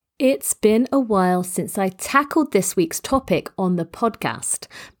It's been a while since I tackled this week's topic on the podcast,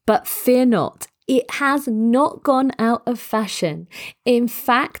 but fear not, it has not gone out of fashion. In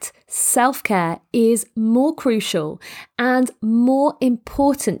fact, self-care is more crucial and more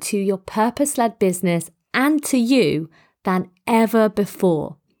important to your purpose-led business and to you than ever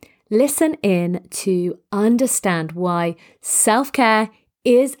before. Listen in to understand why self-care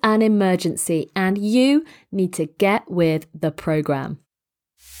is an emergency and you need to get with the program.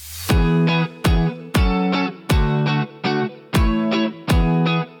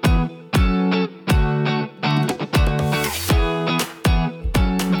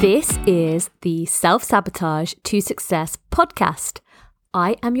 This is the Self-Sabotage to Success podcast.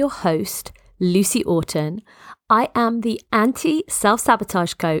 I am your host, Lucy Orton. I am the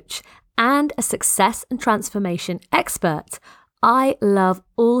anti-self-sabotage coach and a success and transformation expert. I love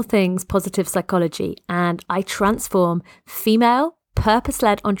all things positive psychology and I transform female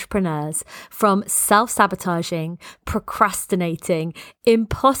purpose-led entrepreneurs from self-sabotaging, procrastinating,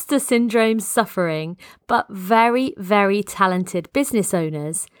 imposter syndrome suffering, but very, very talented business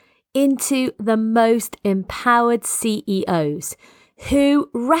owners into the most empowered CEOs who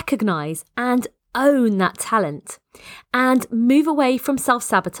recognize and own that talent and move away from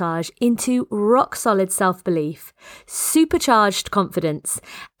self-sabotage into rock-solid self-belief, supercharged confidence,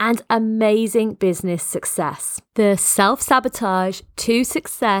 and amazing business success. The Self-Sabotage to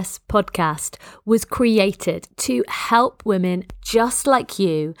Success podcast was created to help women just like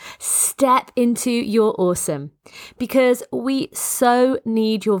you step into your awesome, because we so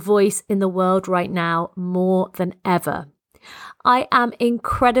need your voice in the world right now more than ever. I am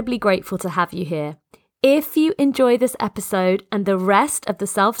incredibly grateful to have you here. If you enjoy this episode and the rest of the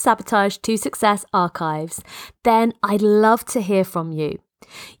Self-Sabotage to Success archives, then I'd love to hear from you.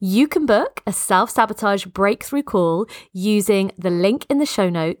 You can book a self-sabotage breakthrough call using the link in the show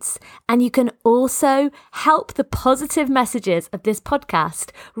notes, and you can also help the positive messages of this podcast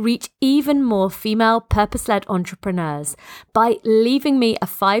reach even more female purpose-led entrepreneurs by leaving me a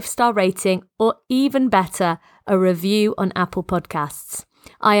 5-star rating or even better, a review on Apple Podcasts.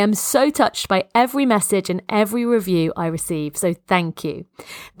 I am so touched by every message and every review I receive, so thank you.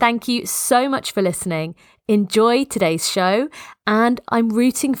 Thank you so much for listening. Enjoy today's show, and I'm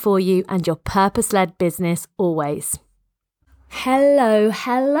rooting for you and your purpose-led business always. Hello,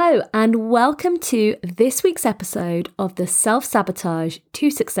 and welcome to this week's episode of the Self-Sabotage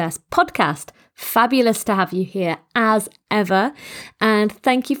to Success podcast. Fabulous to have you here as ever. And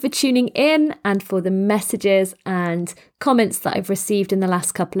thank you for tuning in and for the messages and comments that I've received in the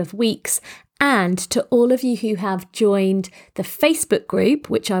last couple of weeks. And to all of you who have joined the Facebook group,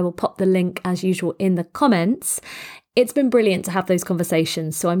 which I will pop the link as usual in the comments. It's been brilliant to have those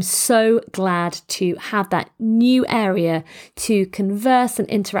conversations. So I'm so glad to have that new area to converse and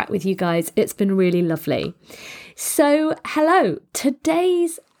interact with you guys. It's been really lovely. So hello,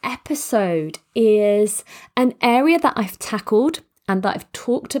 today's episode is an area that I've tackled and that I've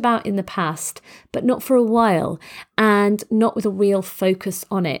talked about in the past, but not for a while and not with a real focus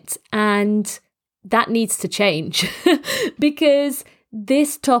on it. And that needs to change because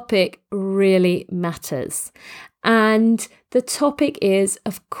this topic really matters. And the topic is,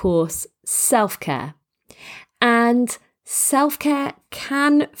 of course, self-care. And self-care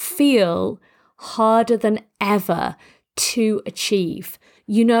can feel harder than ever to achieve.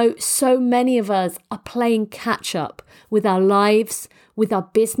 You know, so many of us are playing catch up with our lives, with our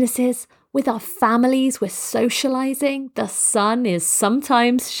businesses, with our families. We're socializing. The sun is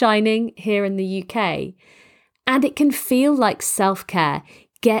sometimes shining here in the UK. And it can feel like self-care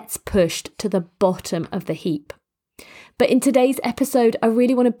gets pushed to the bottom of the heap. But in today's episode, I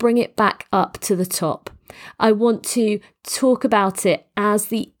really want to bring it back up to the top. I want to talk about it as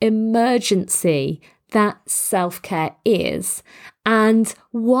the emergency that self-care is and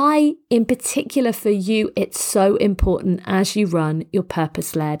why in particular for you it's so important as you run your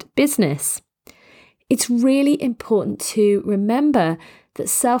purpose-led business. It's really important to remember that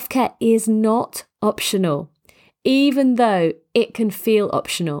self-care is not optional. Even though it can feel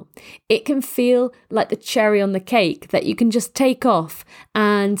optional, it can feel like the cherry on the cake that you can just take off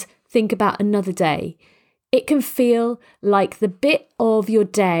and think about another day. It can feel like the bit of your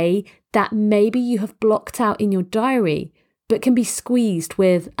day that maybe you have blocked out in your diary, but can be squeezed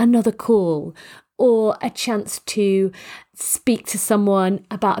with another call or a chance to speak to someone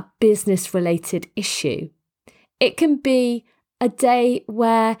about a business-related issue. It can be a day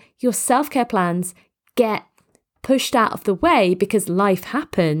where your self-care plans get pushed out of the way because life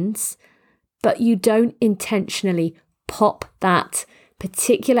happens, but you don't intentionally pop that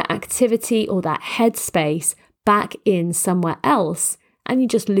particular activity or that headspace back in somewhere else and you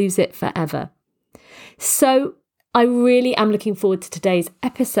just lose it forever. So I really am looking forward to today's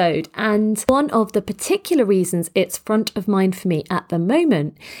episode, and one of the particular reasons it's front of mind for me at the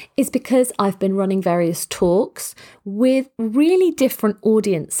moment is because I've been running various talks with really different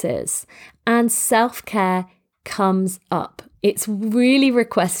audiences, and self-care comes up. It's really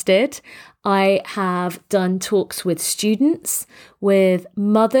requested. I have done talks with students, with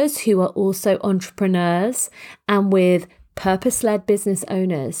mothers who are also entrepreneurs, and with purpose-led business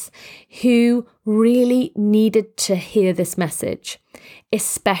owners who really needed to hear this message,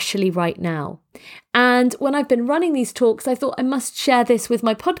 especially right now. And when I've been running these talks, I thought I must share this with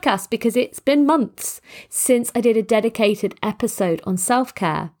my podcast because it's been months since I did a dedicated episode on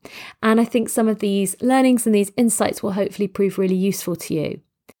self-care. And I think some of these learnings and these insights will hopefully prove really useful to you.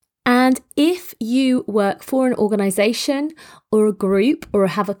 And if you work for an organization or a group or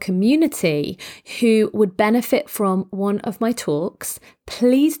have a community who would benefit from one of my talks,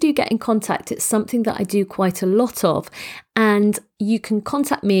 please do get in contact. It's something that I do quite a lot of. And you can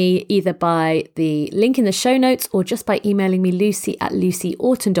contact me either by the link in the show notes or just by emailing me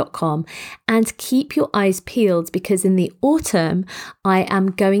lucy@lucyorton.com. And keep your eyes peeled because in the autumn, I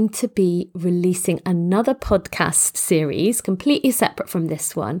am going to be releasing another podcast series, completely separate from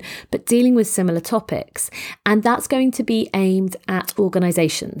this one, but dealing with similar topics. And that's going to be aimed at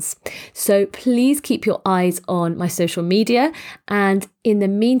organizations. So please keep your eyes on my social media. And in the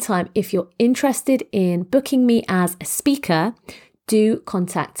meantime, if you're interested in booking me as a speaker, do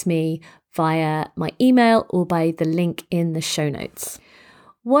contact me via my email or by the link in the show notes.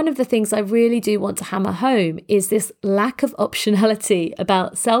 One of the things I really do want to hammer home is this lack of optionality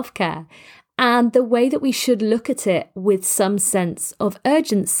about self-care and the way that we should look at it with some sense of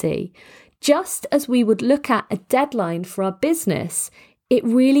urgency. Just as we would look at a deadline for our business, it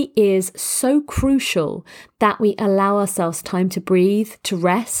really is so crucial that we allow ourselves time to breathe, to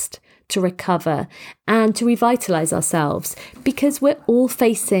rest, to recover, and to revitalize ourselves because we're all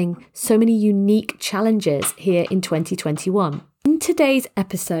facing so many unique challenges here in 2021. In today's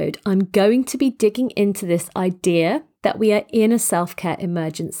episode, I'm going to be digging into this idea that we are in a self-care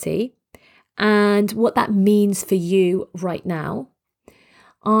emergency and what that means for you right now.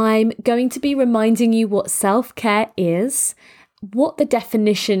 I'm going to be reminding you what self-care is, what the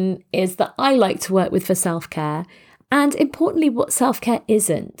definition is that I like to work with for self-care, and importantly, what self-care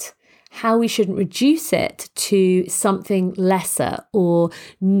isn't, how we shouldn't reduce it to something lesser or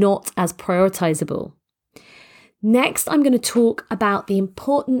not as prioritizable. Next, I'm going to talk about the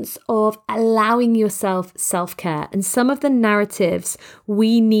importance of allowing yourself self-care and some of the narratives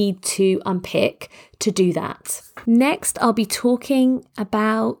we need to unpick to do that. Next, I'll be talking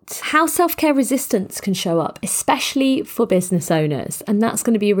about how self-care resistance can show up, especially for business owners. And that's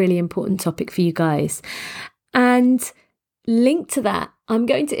going to be a really important topic for you guys. And linked to that, I'm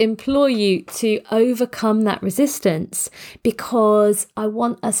going to implore you to overcome that resistance because I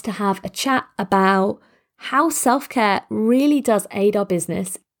want us to have a chat about how self-care really does aid our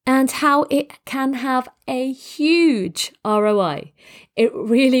business and how it can have a huge ROI. It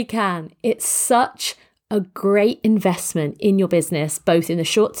really can. It's such a great investment in your business, both in the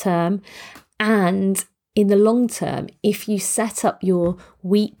short term and in the long term. If you set up your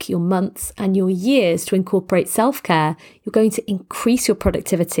week, your months, and your years to incorporate self-care, you're going to increase your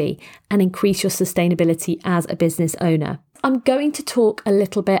productivity and increase your sustainability as a business owner. I'm going to talk a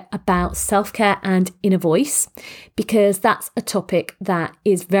little bit about self-care and inner voice because that's a topic that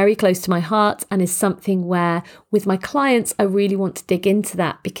is very close to my heart and is something where with my clients, I really want to dig into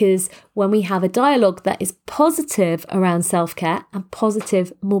that because when we have a dialogue that is positive around self-care and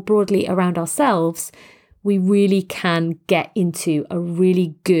positive more broadly around ourselves, we really can get into a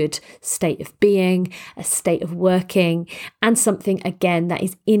really good state of being, a state of working, and something again that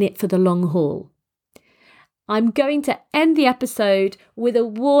is in it for the long haul. I'm going to end the episode with a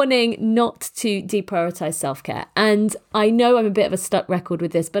warning not to deprioritize self-care. And I know I'm a bit of a stuck record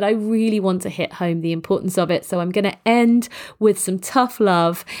with this, but I really want to hit home the importance of it. So I'm going to end with some tough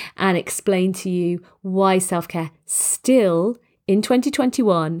love and explain to you why self-care still in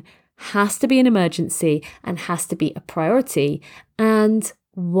 2021 has to be an emergency and has to be a priority and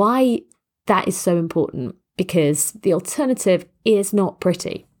why that is so important because the alternative is not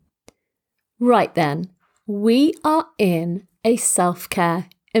pretty. Right then. We are in a self-care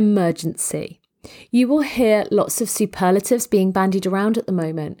emergency. You will hear lots of superlatives being bandied around at the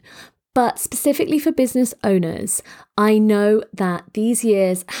moment, but specifically for business owners, I know that these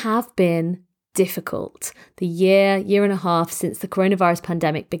years have been difficult. The year and a half since the coronavirus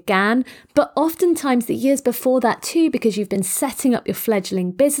pandemic began, but oftentimes the years before that too, because you've been setting up your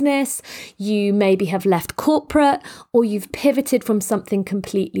fledgling business, you maybe have left corporate, or you've pivoted from something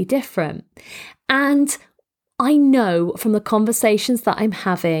completely different. And I know from the conversations that I'm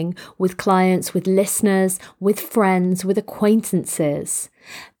having with clients, with listeners, with friends, with acquaintances,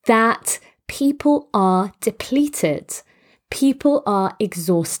 that people are depleted. People are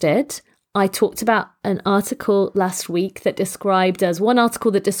exhausted. I talked about an article last week that described us, one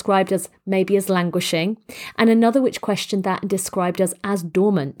article that described us maybe as languishing, and another which questioned that and described us as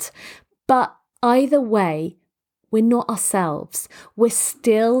dormant. But either way, we're not ourselves. We're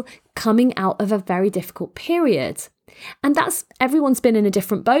still coming out of a very difficult period. And everyone's been in a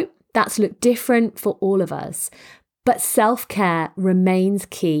different boat. That's looked different for all of us. But self-care remains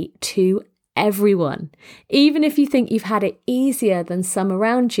key to everyone. Even if you think you've had it easier than some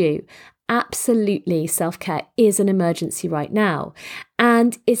around you, absolutely, self-care is an emergency right now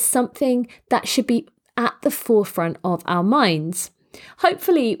and is something that should be at the forefront of our minds.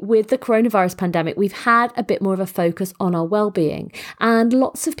 Hopefully, with the coronavirus pandemic, we've had a bit more of a focus on our well-being, and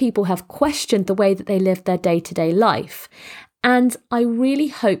lots of people have questioned the way that they live their day-to-day life. And I really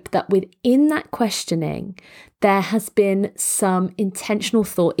hope that within that questioning, there has been some intentional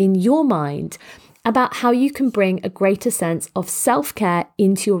thought in your mind about how you can bring a greater sense of self-care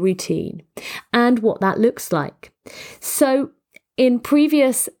into your routine and what that looks like. So in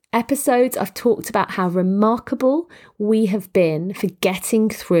previous episodes, I've talked about how remarkable we have been for getting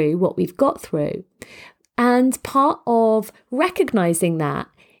through what we've got through. And part of recognizing that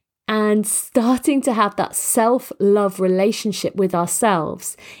and starting to have that self-love relationship with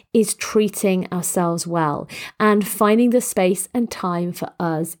ourselves is treating ourselves well and finding the space and time for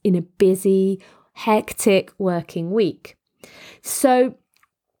us in a busy, hectic working week. So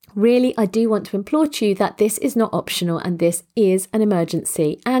really, I do want to implore to you that this is not optional and this is an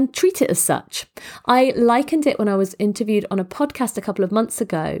emergency, and treat it as such. I likened it when I was interviewed on a podcast a couple of months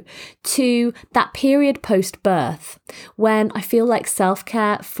ago to that period post-birth when I feel like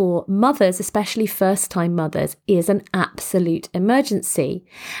self-care for mothers, especially first-time mothers, is an absolute emergency.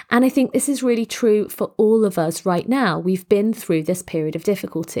 And I think this is really true for all of us right now. We've been through this period of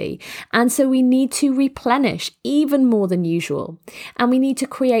difficulty, and so we need to replenish even more than usual, and we need to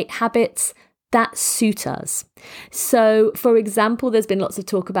create habits that suit us. So, for example, there's been lots of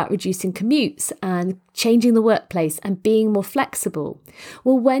talk about reducing commutes and changing the workplace and being more flexible.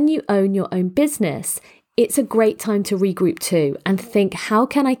 Well, when you own your own business, it's a great time to regroup too and think, how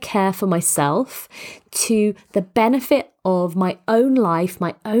can I care for myself to the benefit of my own life,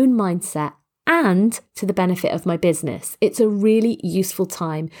 my own mindset, and to the benefit of my business? It's a really useful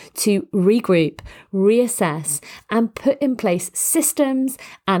time to regroup, reassess, and put in place systems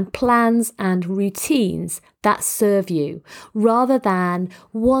and plans and routines that serve you, rather than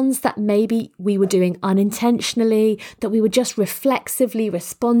ones that maybe we were doing unintentionally, that we were just reflexively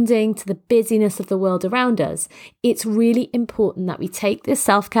responding to the busyness of the world around us. It's really important that we take this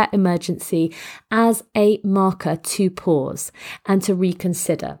self-care emergency as a marker to pause and to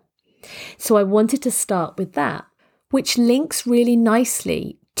reconsider. So I wanted to start with that, which links really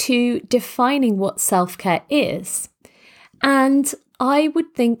nicely to defining what self-care is. And I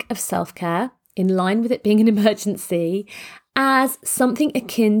would think of self-care, in line with it being an emergency, as something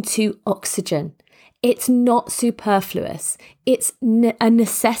akin to oxygen. It's not superfluous. It's a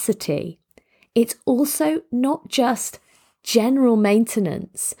necessity. It's also not just general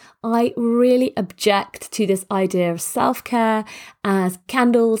maintenance. I really object to this idea of self-care as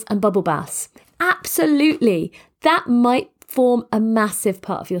candles and bubble baths. Absolutely, that might form a massive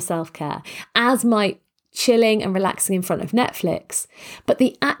part of your self-care, as might chilling and relaxing in front of Netflix. But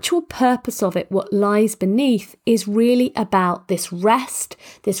the actual purpose of it, what lies beneath, is really about this rest,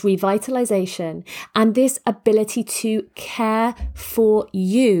 this revitalization, and this ability to care for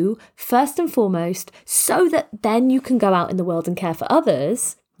you first and foremost, so that then you can go out in the world and care for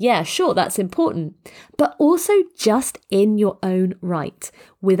others. Yeah, sure, that's important, but also just in your own right,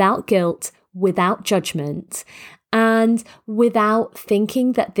 without guilt, without judgment, and without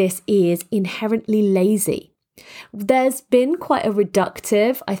thinking that this is inherently lazy. There's been quite a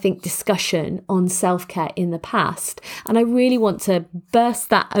reductive, I think, discussion on self-care in the past, and I really want to burst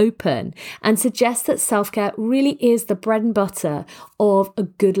that open and suggest that self-care really is the bread and butter of a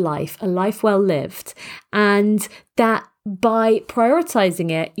good life, a life well lived, and that by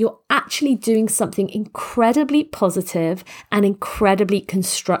prioritizing it, you're actually doing something incredibly positive and incredibly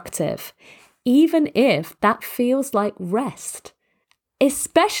constructive, even if that feels like rest.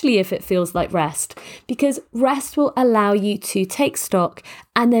 especially if it feels like rest, because rest will allow you to take stock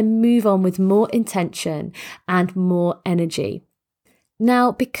and then move on with more intention and more energy.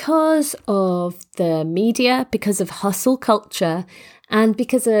 Now, because of the media, because of hustle culture, and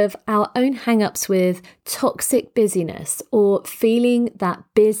because of our own hang-ups with toxic busyness or feeling that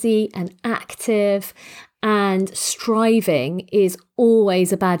busy and active and striving is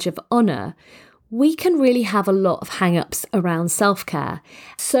always a badge of honor, we can really have a lot of hang-ups around self-care.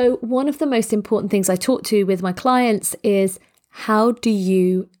 So one of the most important things I talk to with my clients is, how do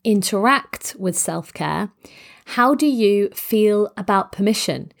you interact with self-care? How do you feel about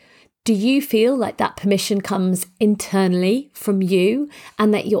permission? Do you feel like that permission comes internally from you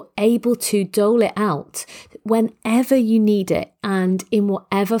and that you're able to dole it out whenever you need it and in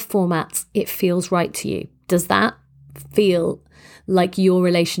whatever format it feels right to you? Does that feel like your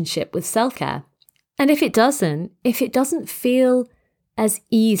relationship with self-care? And if it doesn't feel as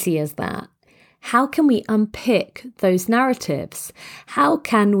easy as that, how can we unpick those narratives? How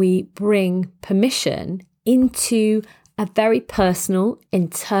can we bring permission into a very personal,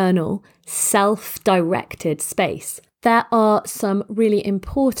 internal, self-directed space? There are some really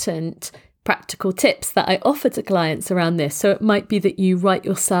important practical tips that I offer to clients around this. So it might be that you write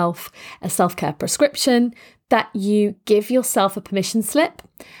yourself a self-care prescription, that you give yourself a permission slip,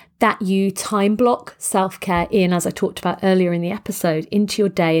 that you time block self-care in, as I talked about earlier in the episode, into your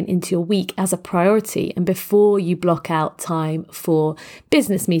day and into your week as a priority. And before you block out time for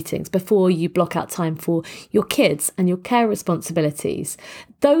business meetings, before you block out time for your kids and your care responsibilities,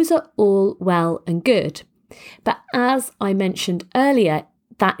 those are all well and good. But as I mentioned earlier,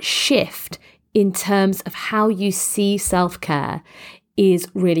 that shift in terms of how you see self-care is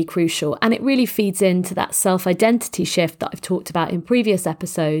really crucial. And it really feeds into that self-identity shift that I've talked about in previous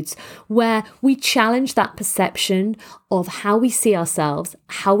episodes, where we challenge that perception of how we see ourselves,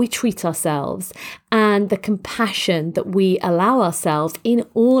 how we treat ourselves, and the compassion that we allow ourselves in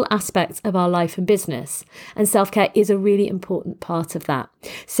all aspects of our life and business. And self-care is a really important part of that.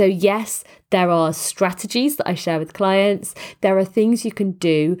 So yes, there are strategies that I share with clients. There are things you can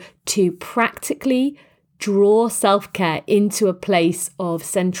do to practically draw self-care into a place of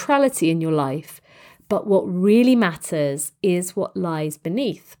centrality in your life. But what really matters is what lies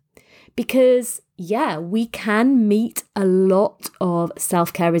beneath. Because, we can meet a lot of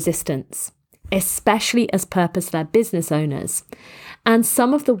self-care resistance, especially as purpose-led business owners. And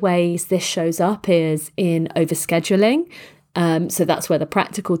some of the ways this shows up is in overscheduling. So that's where the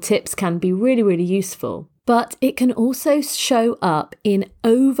practical tips can be really, really useful. But it can also show up in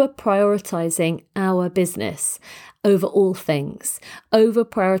over-prioritizing our business over all things,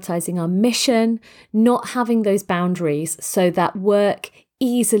 over-prioritizing our mission, not having those boundaries so that work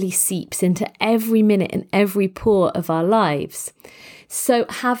easily seeps into every minute and every pore of our lives. So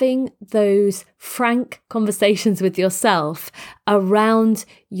having those frank conversations with yourself around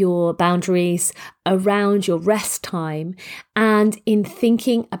your boundaries, around your rest time, and in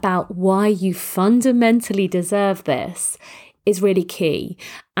thinking about why you fundamentally deserve this is really key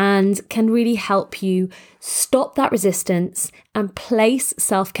and can really help you stop that resistance and place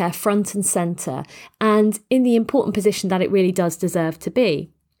self-care front and center and in the important position that it really does deserve to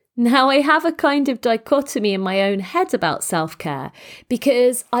be. Now, I have a kind of dichotomy in my own head about self-care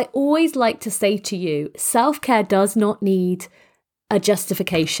because I always like to say to you, self-care does not need a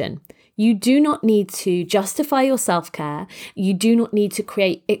justification. You do not need to justify your self-care. You do not need to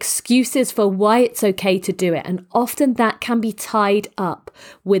create excuses for why it's okay to do it. And often that can be tied up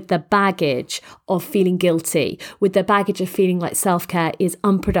with the baggage of feeling guilty, with the baggage of feeling like self-care is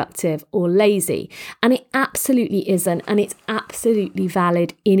unproductive or lazy. And it absolutely isn't. And it's absolutely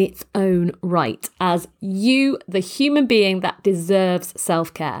valid in its own right as you, the human being that deserves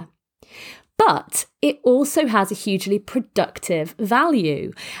self-care. But it also has a hugely productive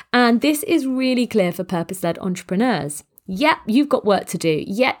value. And this is really clear for purpose-led entrepreneurs. Yep, you've got work to do.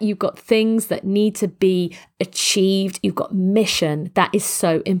 Yep, you've got things that need to be achieved. You've got mission that is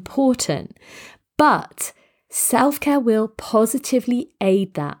so important. But self-care will positively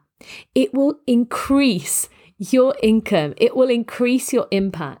aid that. It will increase your income. It will increase your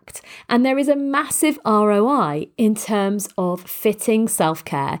impact. And there is a massive ROI in terms of fitting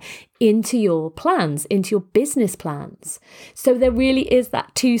self-care into your plans, into your business plans. So there really is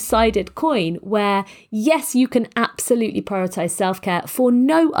that two-sided coin where, yes, you can absolutely prioritize self-care for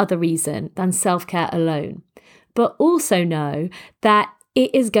no other reason than self-care alone, but also know that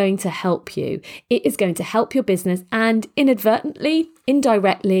it is going to help you. It is going to help your business and inadvertently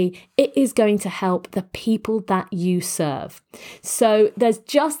indirectly, it is going to help the people that you serve. So there's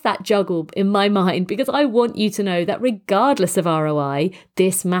just that juggle in my mind, because I want you to know that regardless of ROI,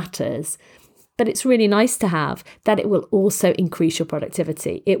 this matters. But it's really nice to have that it will also increase your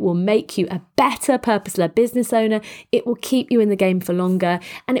productivity. It will make you a better purpose-led business owner. It will keep you in the game for longer,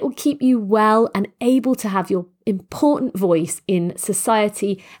 and it will keep you well and able to have your important voice in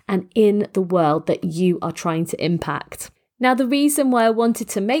society and in the world that you are trying to impact. Now, the reason why I wanted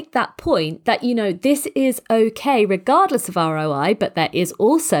to make that point that, this is okay regardless of ROI, but there is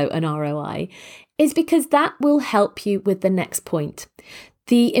also an ROI, is because that will help you with the next point.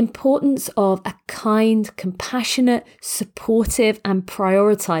 The importance of a kind, compassionate, supportive, and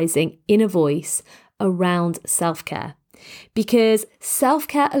prioritizing inner voice around self-care. Because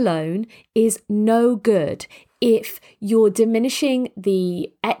self-care alone is no good if you're diminishing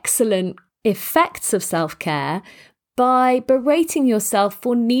the excellent effects of self-care by berating yourself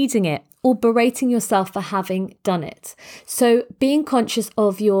for needing it or berating yourself for having done it. So being conscious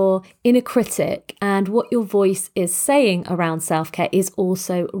of your inner critic and what your voice is saying around self-care is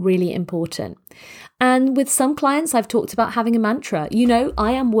also really important. And with some clients, I've talked about having a mantra.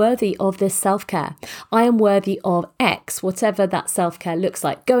 I am worthy of this self-care. I am worthy of X, whatever that self-care looks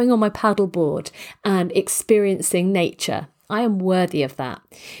like, going on my paddleboard and experiencing nature. I am worthy of that,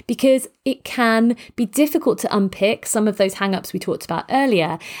 because it can be difficult to unpick some of those hang-ups we talked about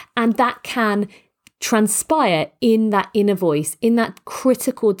earlier, and that can transpire in that inner voice, in that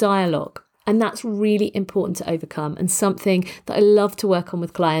critical dialogue. And that's really important to overcome, and something that I love to work on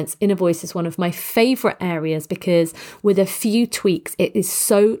with clients. Inner voice is one of my favorite areas, because with a few tweaks, it is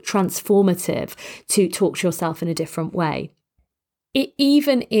so transformative to talk to yourself in a different way. It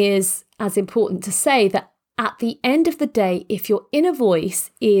even is as important to say that at the end of the day, if your inner voice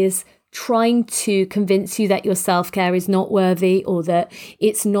is trying to convince you that your self-care is not worthy, or that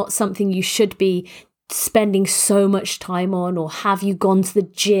it's not something you should be spending so much time on, or have you gone to the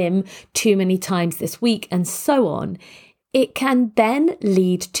gym too many times this week, and so on, it can then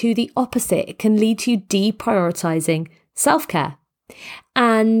lead to the opposite. It can lead to you deprioritizing self-care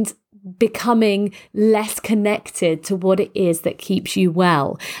and becoming less connected to what it is that keeps you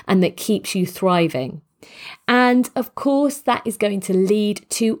well and that keeps you thriving. And of course, that is going to lead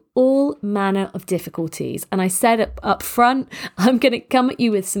to all manner of difficulties. And I said up front, I'm going to come at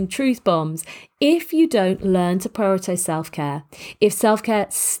you with some truth bombs. If you don't learn to prioritize self-care, if self-care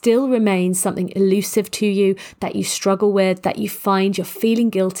still remains something elusive to you, that you struggle with, that you find you're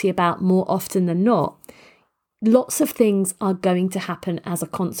feeling guilty about more often than not, lots of things are going to happen as a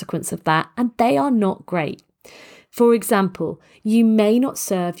consequence of that, and they are not great. For example, you may not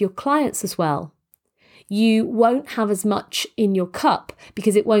serve your clients as well. You won't have as much in your cup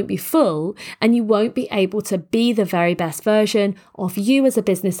because it won't be full, and you won't be able to be the very best version of you as a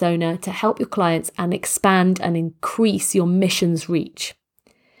business owner to help your clients and expand and increase your mission's reach.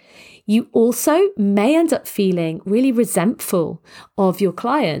 You also may end up feeling really resentful of your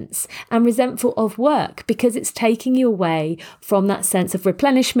clients and resentful of work, because it's taking you away from that sense of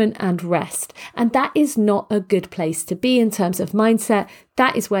replenishment and rest. And that is not a good place to be in terms of mindset.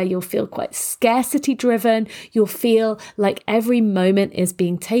 That is where you'll feel quite scarcity driven. You'll feel like every moment is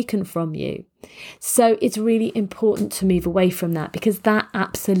being taken from you. So it's really important to move away from that, because that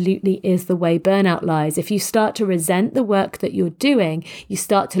absolutely is the way burnout lies. If you start to resent the work that you're doing, you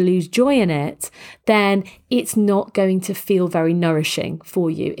start to lose joy in it, then it's not going to feel very nourishing for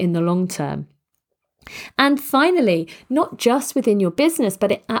you in the long term. And finally, not just within your business,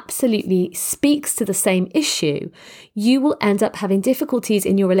 but it absolutely speaks to the same issue. You will end up having difficulties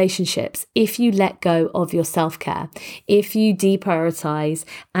in your relationships if you let go of your self-care, if you deprioritize,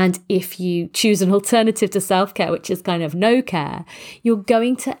 and if you choose an alternative to self-care, which is kind of no care. You're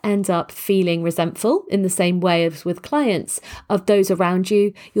going to end up feeling resentful in the same way as with clients of those around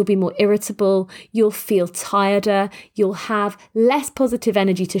you. You'll be more irritable. You'll feel tireder. You'll have less positive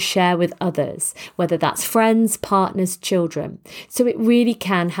energy to share with others, whether that's friends, partners, children. So it really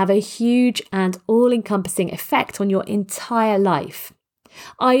can have a huge and all-encompassing effect on your entire life.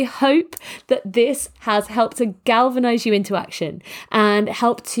 I hope that this has helped to galvanize you into action and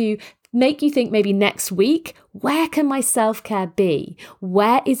help to make you think maybe next week, where can my self-care be?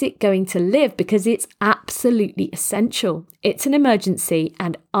 Where is it going to live? Because it's absolutely essential. It's an emergency,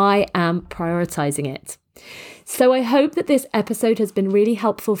 and I am prioritizing it. So I hope that this episode has been really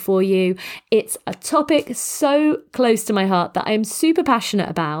helpful for you. It's a topic so close to my heart that I am super passionate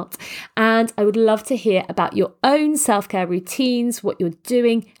about, and I would love to hear about your own self-care routines, what you're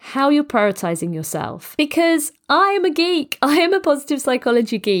doing, how you're prioritizing yourself. Because I am a geek. I am a positive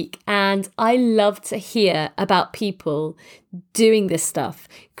psychology geek, and I love to hear about people doing this stuff,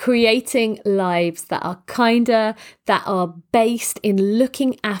 creating lives that are kinder, that are based in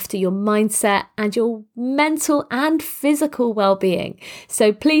looking after your mindset and your mental and physical well-being.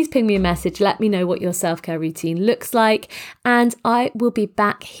 So please ping me a message. Let me know what your self-care routine looks like. And I will be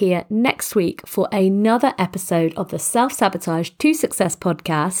back here next week for another episode of the Self-Sabotage to Success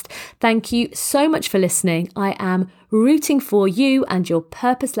podcast. Thank you so much for listening. I am rooting for you and your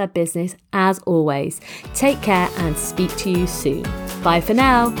purpose-led business as always. Take care and speak to you soon. Bye for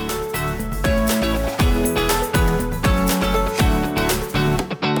now.